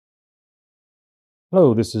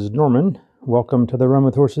Hello, this is Norman. Welcome to the Run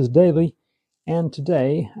with Horses Daily. And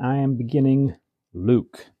today I am beginning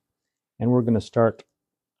Luke. And we're going to start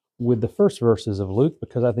with the first verses of Luke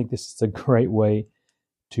because I think this is a great way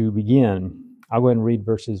to begin. I'll go ahead and read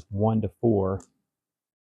verses 1 to 4.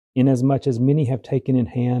 Inasmuch as many have taken in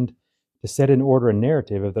hand to set in order a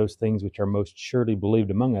narrative of those things which are most surely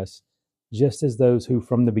believed among us, just as those who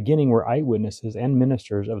from the beginning were eyewitnesses and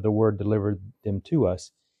ministers of the word delivered them to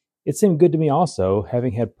us, it seemed good to me also,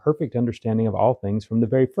 having had perfect understanding of all things from the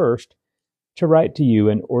very first, to write to you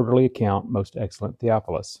an orderly account, most excellent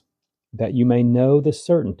Theophilus, that you may know the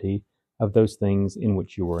certainty of those things in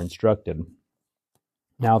which you were instructed.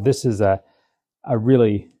 Now, this is a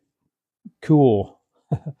really cool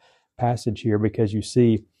passage here because you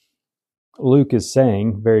see Luke is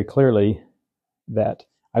saying very clearly that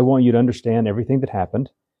I want you to understand everything that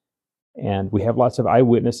happened. And we have lots of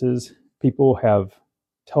eyewitnesses. People have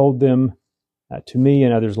told them to me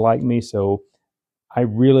and others like me. So I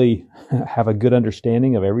really have a good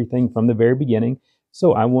understanding of everything from the very beginning.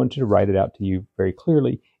 So I wanted to write it out to you very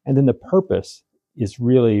clearly. And then the purpose is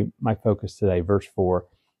really my focus today, verse 4,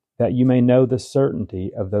 that you may know the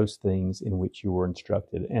certainty of those things in which you were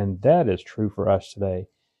instructed. And that is true for us today.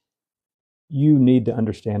 You need to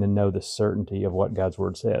understand and know the certainty of what God's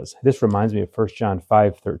word says. This reminds me of 1 John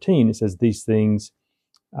 5:13. It says, these things,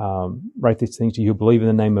 write these things to you who believe in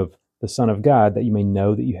the name of the Son of God, that you may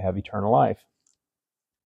know that you have eternal life.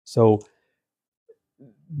 So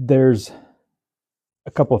there's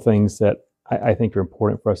a couple of things that I think are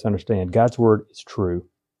important for us to understand. God's word is true.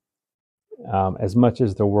 As much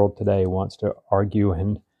as the world today wants to argue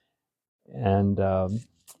and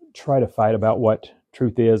try to fight about what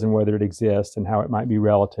truth is and whether it exists and how it might be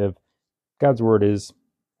relative, God's word is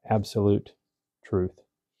absolute truth.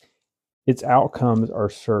 Its outcomes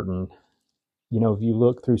are certain. You know, if you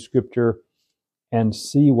look through Scripture and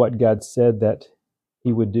see what God said that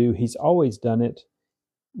He would do, He's always done it,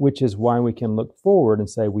 which is why we can look forward and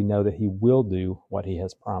say we know that He will do what He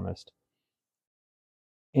has promised.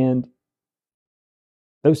 And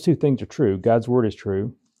those two things are true. God's word is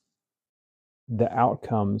true. The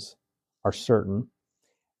outcomes are certain.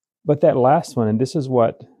 But that last one, and this is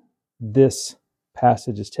what this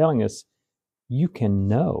passage is telling us, you can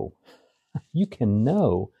know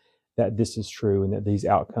that this is true and that these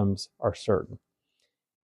outcomes are certain.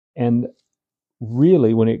 And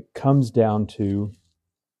really, when it comes down to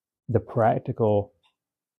the practical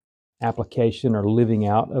application or living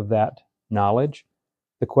out of that knowledge,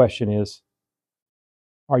 the question is,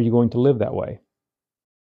 are you going to live that way?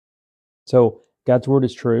 So God's word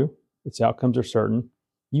is true. Its outcomes are certain.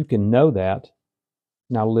 You can know that.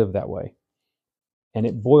 Now live that way. And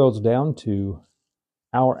it boils down to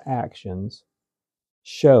our actions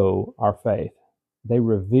show our faith. They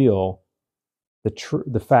reveal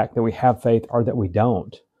the fact that we have faith or that we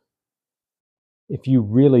don't. If you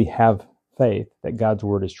really have faith that God's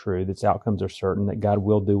word is true, that its outcomes are certain, that God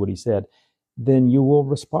will do what He said, then you will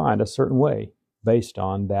respond a certain way based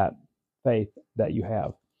on that faith that you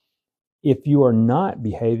have. If you are not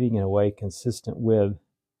behaving in a way consistent with,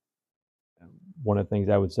 one of the things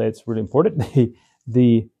I would say it's really important,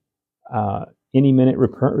 the any minute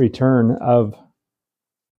return of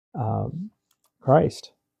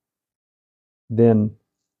Christ, then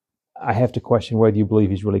I have to question whether you believe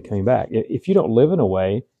He's really coming back. If you don't live in a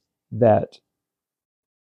way that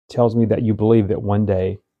tells me that you believe that one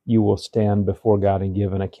day you will stand before God and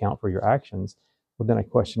give an account for your actions, well, then I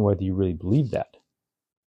question whether you really believe that.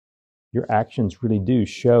 Your actions really do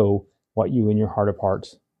show what you in your heart of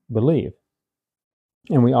hearts believe.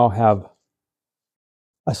 And we all have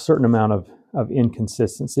a certain amount of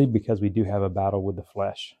inconsistency because we do have a battle with the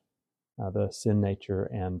flesh. The sin nature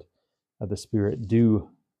and the spirit do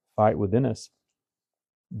fight within us.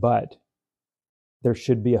 But there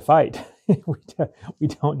should be a fight. We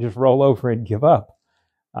don't just roll over and give up.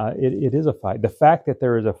 It is a fight. The fact that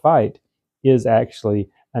there is a fight is actually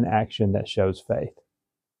an action that shows faith.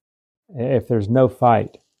 If there's no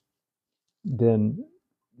fight, then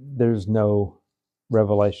there's no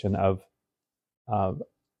revelation of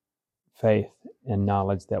faith and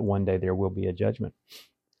knowledge that one day there will be a judgment.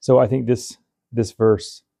 So I think this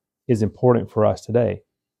verse is important for us today.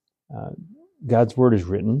 God's word is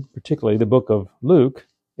written, particularly the book of Luke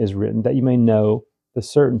is written, that you may know the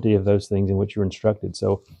certainty of those things in which you're instructed.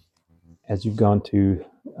 So as you've gone to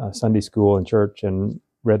Sunday school and church and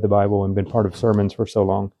read the Bible and been part of sermons for so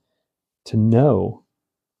long, to know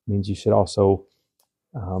means you should also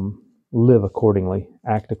live accordingly,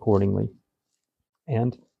 act accordingly,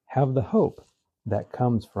 and have the hope that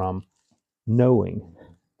comes from knowing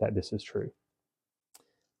that this is true.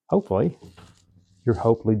 Hopefully, your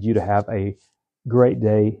hope leads you to have a great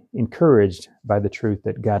day, encouraged by the truth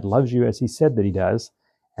that God loves you as He said that He does,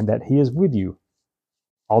 and that He is with you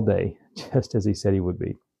all day, just as He said He would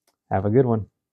be. Have a good one.